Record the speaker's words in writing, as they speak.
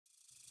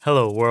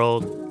Hello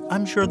world!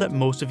 I'm sure that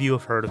most of you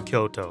have heard of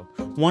Kyoto,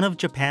 one of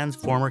Japan's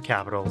former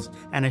capitals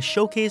and a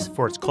showcase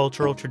for its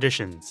cultural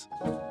traditions.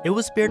 It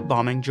was spared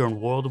bombing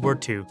during World War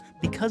II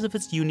because of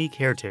its unique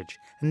heritage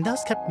and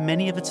thus kept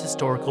many of its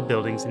historical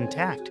buildings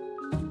intact.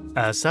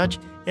 As such,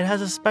 it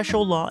has a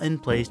special law in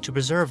place to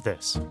preserve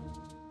this.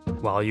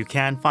 While you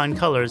can find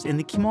colors in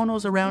the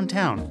kimonos around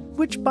town,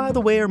 which by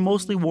the way are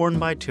mostly worn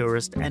by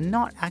tourists and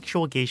not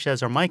actual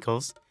geishas or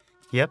Michaels,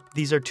 yep,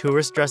 these are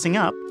tourists dressing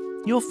up,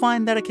 you'll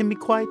find that it can be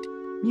quite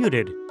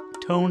muted,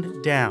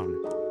 toned down.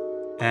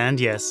 And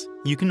yes,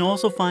 you can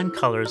also find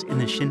colors in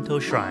the Shinto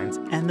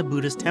shrines and the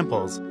Buddhist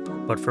temples,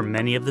 but for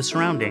many of the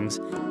surroundings,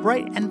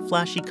 bright and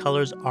flashy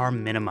colors are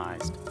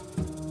minimized.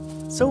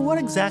 So what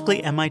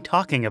exactly am I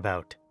talking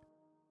about?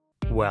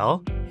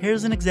 Well,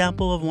 here's an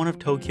example of one of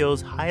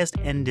Tokyo's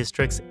highest-end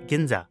districts,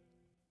 Ginza.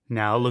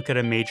 Now look at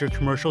a major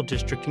commercial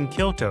district in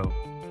Kyoto.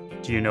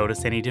 Do you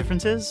notice any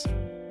differences?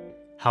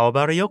 How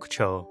about a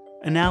Yokocho,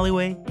 an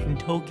alleyway in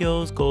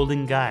Tokyo's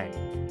Golden Gai?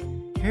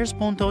 Here's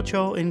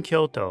Pontocho in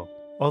Kyoto,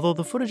 although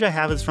the footage I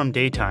have is from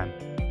daytime,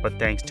 but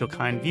thanks to a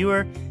kind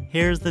viewer,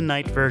 here's the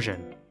night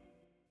version.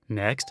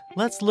 Next,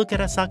 let's look at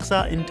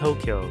Asakusa in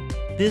Tokyo.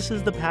 This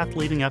is the path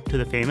leading up to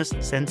the famous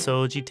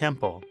Sensoji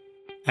Temple.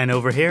 And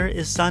over here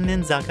is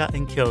Sannenzaka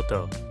in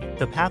Kyoto,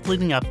 the path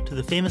leading up to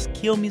the famous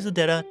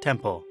Kiyomizudera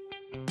Temple.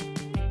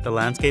 The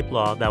landscape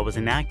law that was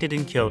enacted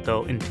in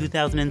Kyoto in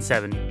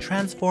 2007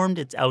 transformed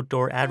its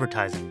outdoor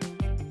advertising.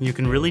 You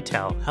can really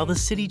tell how the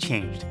city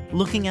changed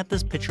looking at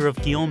this picture of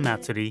Gion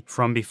Matsuri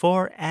from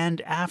before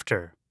and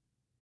after.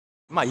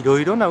 いろ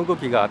いろな動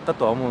きがあった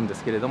とは思うんで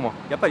すけれども、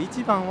やっぱり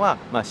一番は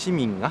市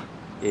民が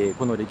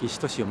この歴史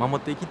都市を守っ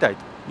ていきたい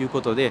という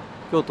ことで、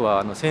京都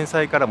は戦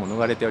災からも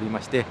逃れておりま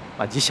して、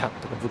寺社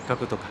とか仏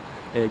閣とか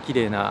綺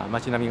麗な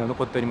街並みが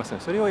残っておりますの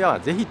で、それを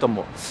ぜひと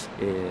も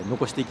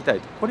残していきた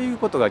いと、こういう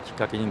ことがきっ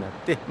かけになっ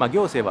て、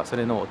行政はそ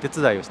れのお手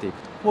伝いをしていく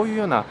と、こういう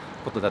ような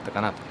ことだったか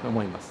なと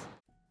思います。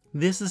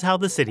This is how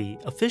the city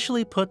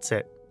officially puts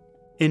it.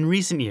 In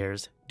recent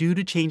years, due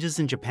to changes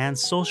in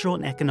Japan's social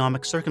and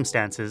economic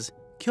circumstances,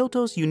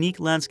 Kyoto's unique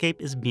landscape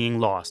is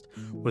being lost,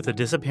 with the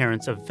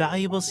disappearance of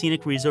valuable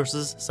scenic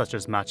resources such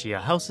as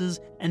machiya houses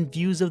and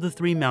views of the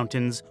three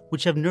mountains,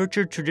 which have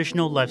nurtured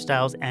traditional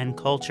lifestyles and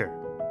culture.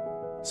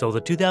 So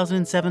the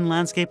 2007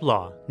 landscape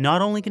law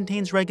not only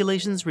contains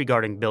regulations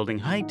regarding building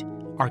height,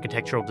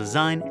 architectural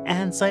design,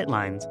 and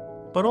sightlines,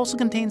 but also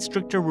contains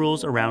stricter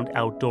rules around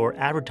outdoor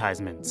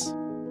advertisements.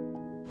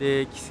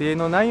 規制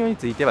の内容に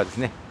ついてはです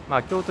ね、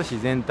京都市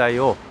全体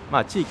を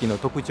地域の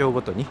特徴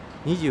ごとに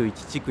21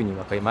地区に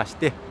分けまし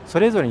て、そ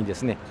れぞれにで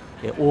すね、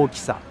大き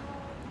さ、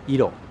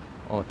色、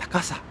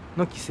高さ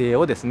の規制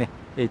をですね、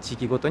地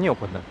域ごとに行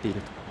っている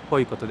と、こう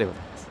いうことでござ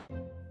います。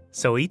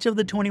So each of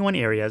the 21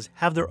 areas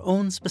have their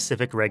own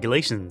specific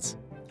regulations.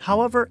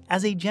 However,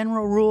 as a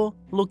general rule,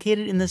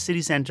 located in the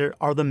city center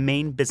are the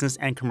main business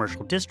and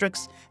commercial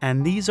districts,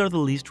 and these are the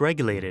least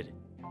regulated.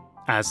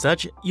 As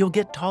such, you'll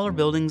get taller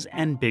buildings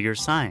and bigger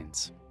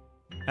signs.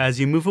 As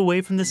you move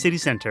away from the city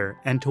center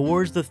and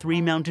towards the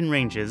three mountain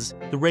ranges,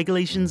 the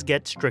regulations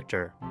get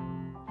stricter.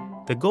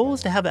 The goal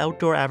is to have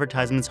outdoor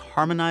advertisements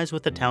harmonize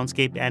with the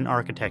townscape and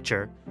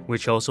architecture,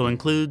 which also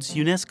includes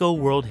UNESCO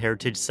World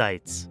Heritage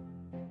Sites.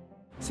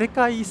 世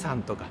界遺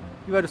産とか、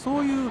いわゆるそ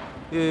う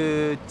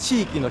いう、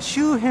地域の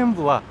周辺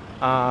部は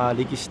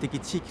歴史的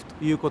地域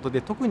ということで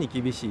特に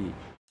厳しい。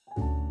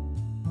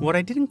What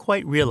I didn't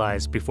quite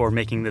realize before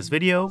making this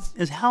video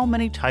is how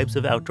many types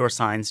of outdoor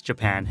signs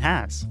Japan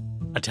has.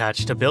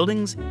 Attached to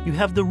buildings, you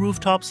have the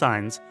rooftop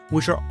signs,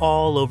 which are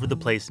all over the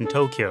place in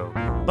Tokyo,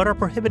 but are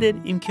prohibited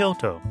in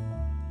Kyoto.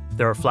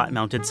 There are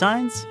flat-mounted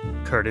signs,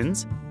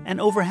 curtains, and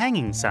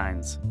overhanging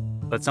signs.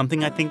 But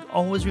something I think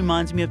always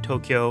reminds me of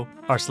Tokyo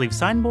are sleeve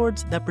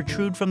signboards that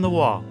protrude from the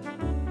wall.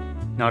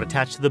 Not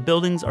attached to the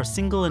buildings are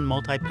single and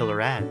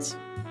multi-pillar ads.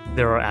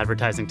 There are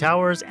advertising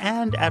towers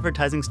and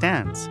advertising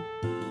stands.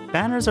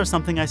 Banners are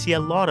something I see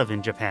a lot of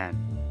in Japan.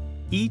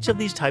 Each of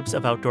these types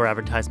of outdoor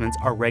advertisements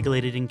are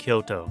regulated in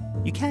Kyoto.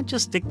 You can't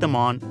just stick them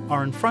on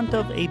or in front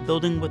of a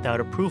building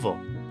without approval.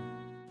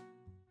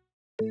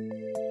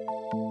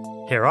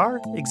 Here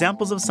are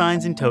examples of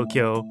signs in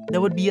Tokyo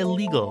that would be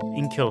illegal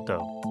in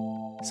Kyoto.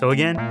 So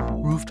again,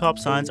 rooftop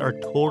signs are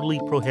totally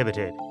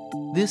prohibited.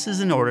 This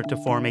is in order to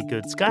form a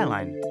good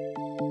skyline.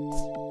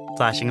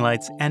 Flashing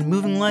lights and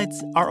moving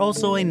lights are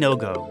also a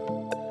no-go.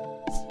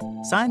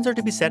 Signs are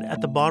to be set at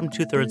the bottom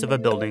two-thirds of a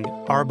building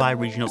or by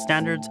regional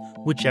standards,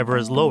 whichever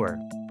is lower.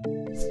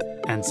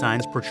 And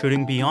signs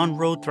protruding beyond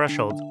road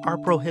thresholds are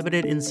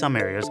prohibited in some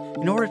areas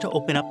in order to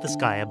open up the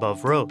sky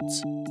above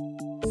roads.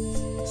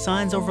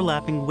 Signs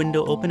overlapping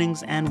window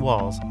openings and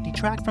walls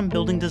detract from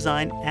building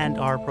design and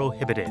are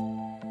prohibited.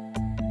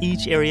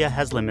 Each area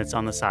has limits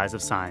on the size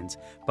of signs,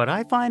 but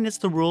I find it's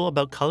the rule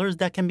about colors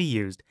that can be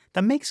used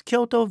that makes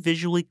Kyoto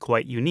visually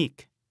quite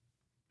unique.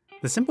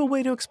 The simple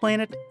way to explain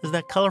it is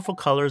that colorful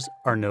colors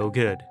are no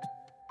good.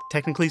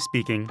 Technically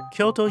speaking,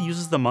 Kyoto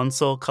uses the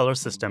Munsell color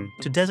system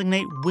to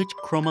designate which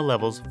chroma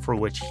levels for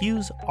which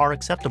hues are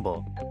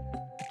acceptable.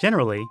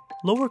 Generally,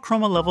 lower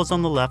chroma levels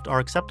on the left are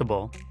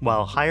acceptable,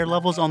 while higher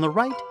levels on the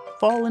right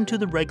fall into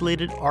the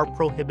regulated or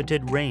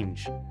prohibited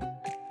range.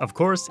 Of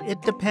course,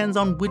 it depends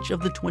on which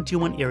of the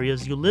 21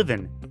 areas you live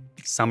in.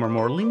 Some are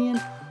more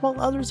lenient, while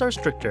others are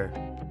stricter.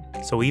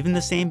 So even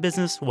the same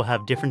business will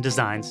have different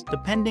designs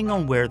depending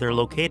on where they're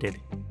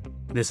located.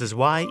 This is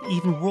why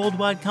even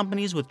worldwide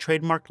companies with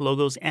trademarked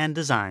logos and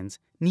designs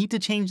need to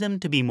change them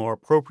to be more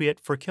appropriate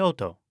for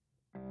Kyoto.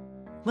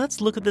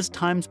 Let's look at this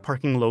Times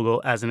parking logo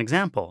as an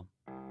example.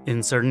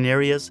 In certain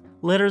areas,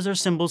 letters or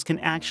symbols can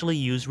actually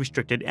use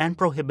restricted and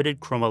prohibited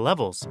chroma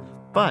levels,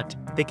 but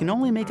they can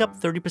only make up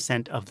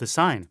 30% of the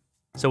sign.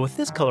 So with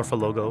this colorful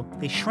logo,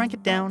 they shrank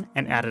it down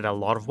and added a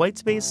lot of white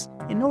space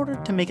in order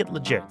to make it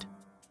legit.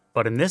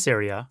 But in this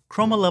area,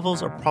 chroma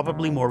levels are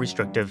probably more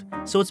restrictive,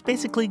 so it's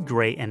basically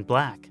gray and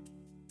black.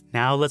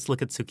 Now let's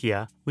look at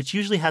Tsukiya, which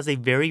usually has a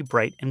very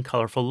bright and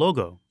colorful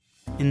logo.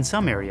 In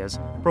some areas,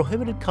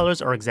 prohibited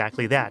colors are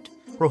exactly that,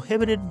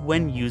 prohibited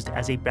when used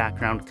as a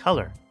background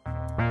color.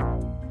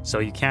 So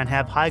you can't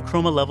have high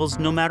chroma levels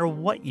no matter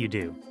what you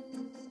do.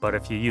 But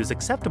if you use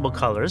acceptable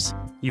colors,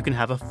 you can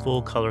have a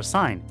full color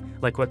sign,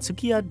 like what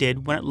Tsukiya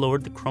did when it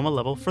lowered the chroma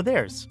level for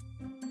theirs.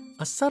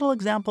 A subtle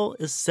example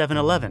is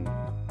 7-Eleven.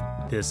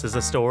 This is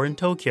a store in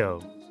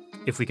Tokyo.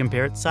 If we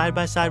compare it side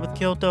by side with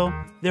Kyoto,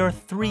 there are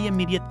 3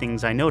 immediate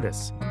things I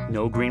notice.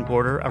 No green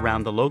border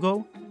around the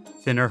logo,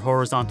 thinner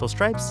horizontal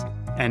stripes,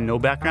 and no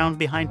background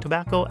behind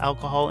tobacco,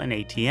 alcohol, and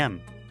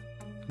ATM.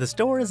 The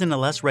store is in a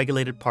less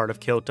regulated part of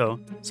Kyoto,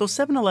 so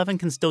 7-Eleven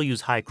can still use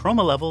high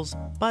chroma levels,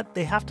 but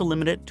they have to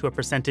limit it to a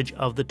percentage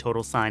of the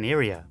total sign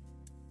area.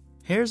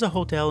 Here's a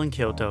hotel in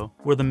Kyoto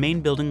where the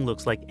main building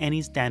looks like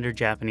any standard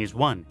Japanese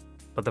one,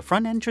 but the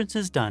front entrance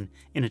is done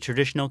in a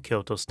traditional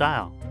Kyoto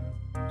style.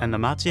 And the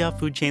Matsuya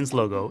food chain's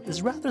logo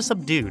is rather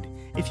subdued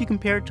if you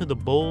compare it to the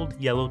bold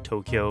yellow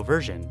Tokyo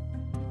version.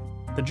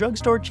 The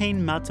drugstore chain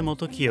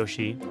Matsumoto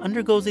Kiyoshi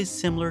undergoes a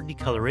similar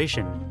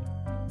decoloration.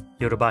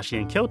 Yodobashi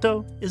in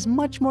Kyoto is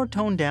much more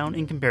toned down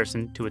in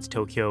comparison to its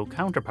Tokyo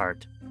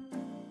counterpart.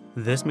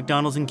 This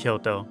McDonald's in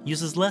Kyoto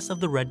uses less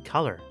of the red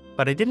color,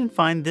 but I didn't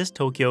find this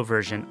Tokyo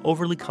version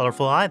overly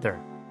colorful either.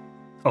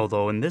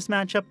 Although in this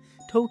matchup,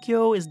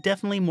 Tokyo is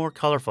definitely more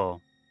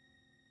colorful.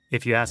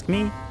 If you ask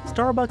me,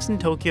 Starbucks in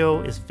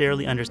Tokyo is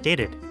fairly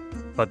understated,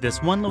 but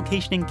this one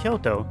location in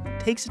Kyoto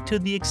takes it to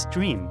the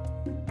extreme.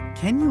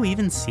 Can you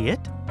even see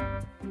it?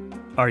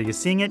 Are you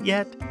seeing it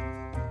yet?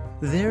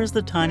 There's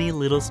the tiny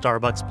little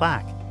Starbucks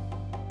plaque.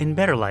 In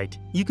better light,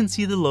 you can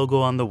see the logo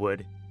on the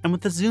wood, and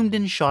with the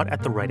zoomed-in shot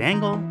at the right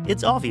angle,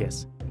 it's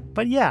obvious.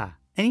 But yeah,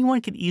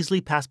 anyone could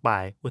easily pass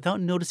by without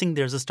noticing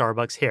there's a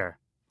Starbucks here,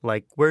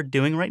 like we're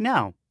doing right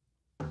now.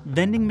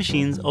 Vending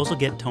machines also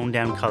get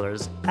toned-down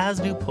colors,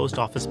 as do post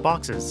office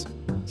boxes.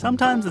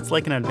 Sometimes it's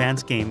like an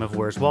advanced game of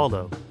Where's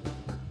Waldo.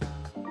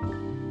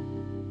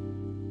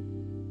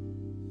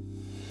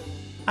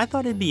 I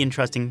thought it'd be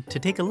interesting to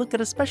take a look at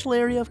a special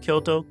area of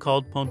Kyoto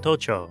called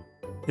Pontocho.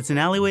 It's an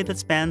alleyway that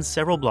spans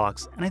several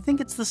blocks, and I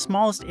think it's the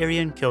smallest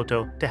area in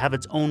Kyoto to have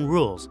its own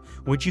rules,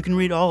 which you can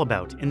read all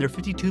about in their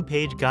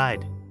 52-page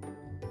guide.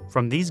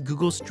 From these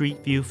Google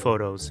Street View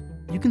photos,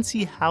 you can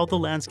see how the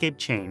landscape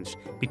changed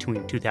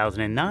between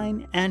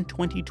 2009 and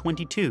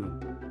 2022.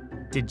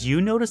 Did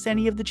you notice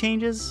any of the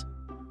changes?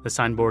 The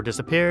signboard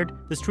disappeared,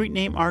 the street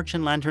name arch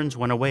and lanterns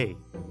went away.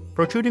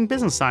 Protruding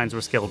business signs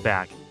were scaled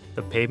back,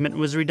 the pavement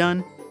was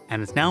redone,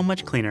 and it's now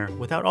much cleaner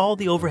without all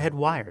the overhead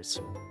wires.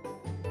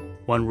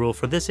 One rule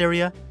for this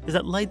area is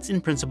that lights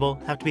in principle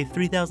have to be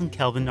 3000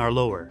 Kelvin or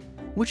lower,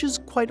 which is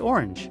quite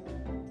orange.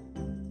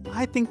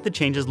 I think the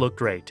changes look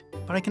great,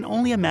 but I can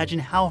only imagine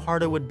how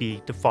hard it would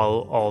be to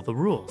follow all the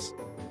rules.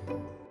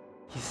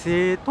 規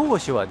制当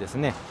初はです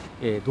ね、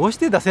どうし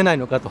て出せない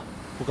のかと、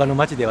他の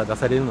町では出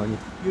されるのに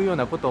というよう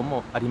なこと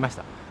もありまし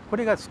た。こ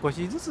れが少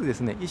しずつで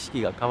すね、意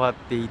識が変わっ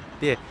ていっ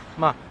て、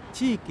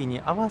地域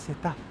に合わせ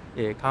た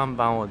看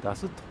板を出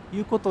すと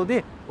いうこと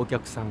でお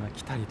客さんが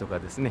来たりとか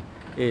ですね、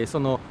そ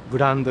のブ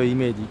ランドイ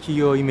メージ、企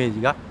業イメー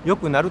ジが良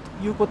くなると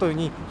いうこと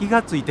に気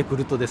がついてく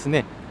るとです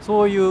ね、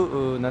そうい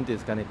うなんていうんで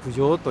すかね、苦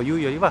情とい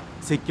うよりは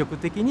積極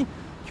的に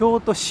京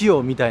都仕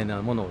様みたい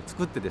なものを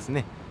作ってです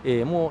ね、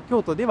もう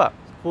京都では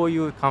こうい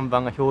う看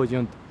板が標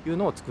準という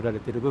のを作られ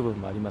ている部分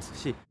もあります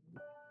し。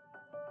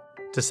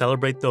To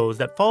celebrate those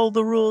that follow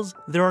the rules,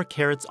 there are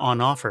carrots on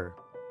offer.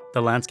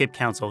 The Landscape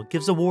Council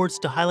gives awards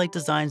to highlight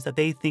designs that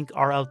they think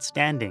are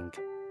outstanding.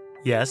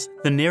 Yes,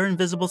 the near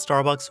invisible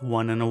Starbucks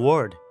won an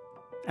award,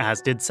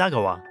 as did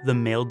Sagawa, the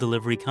mail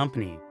delivery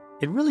company.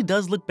 It really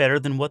does look better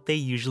than what they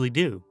usually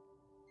do.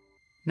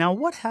 Now,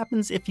 what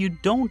happens if you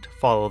don't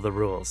follow the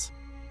rules?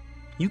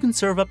 You can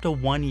serve up to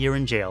 1 year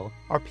in jail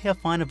or pay a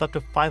fine of up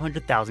to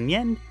 500,000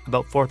 yen,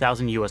 about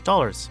 $4,000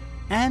 US,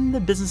 and the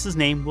business's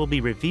name will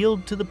be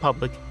revealed to the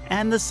public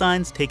and the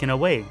signs taken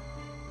away.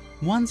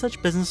 One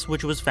such business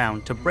which was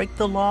found to break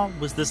the law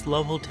was this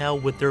love hotel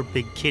with their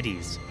big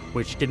kitties,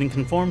 which didn't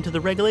conform to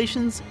the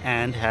regulations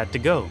and had to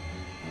go.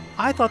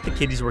 I thought the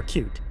kitties were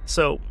cute,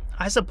 so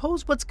I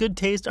suppose what's good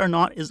taste or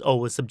not is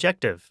always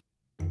subjective.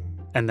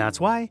 And that's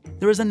why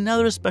there is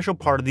another special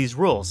part of these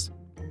rules.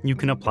 You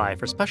can apply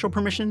for special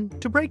permission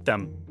to break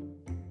them.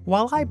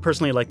 While I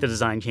personally like the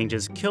design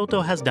changes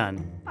Kyoto has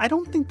done, I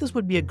don't think this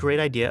would be a great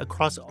idea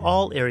across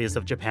all areas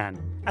of Japan,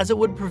 as it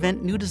would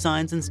prevent new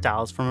designs and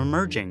styles from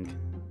emerging.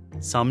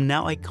 Some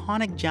now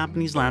iconic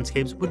Japanese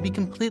landscapes would be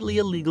completely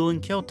illegal in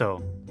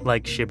Kyoto,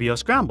 like Shibuya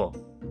Scramble.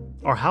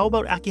 Or how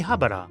about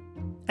Akihabara?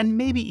 And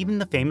maybe even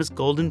the famous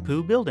Golden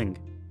Poo building.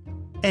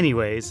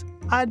 Anyways,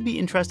 I'd be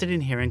interested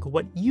in hearing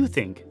what you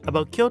think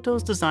about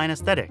Kyoto's design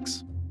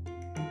aesthetics.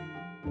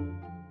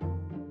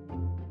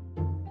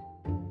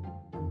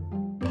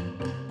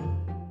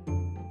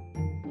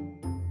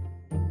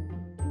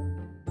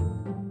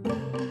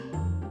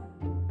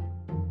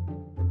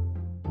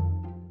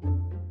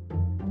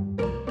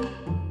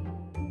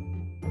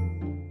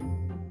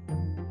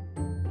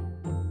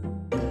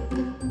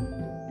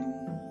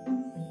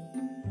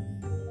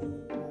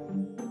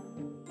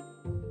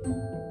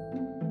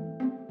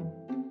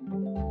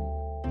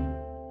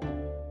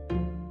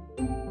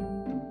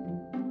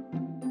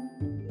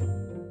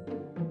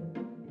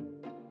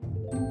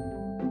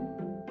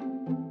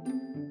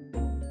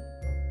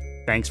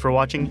 Thanks for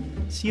watching.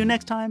 See you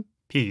next time.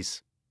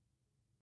 Peace.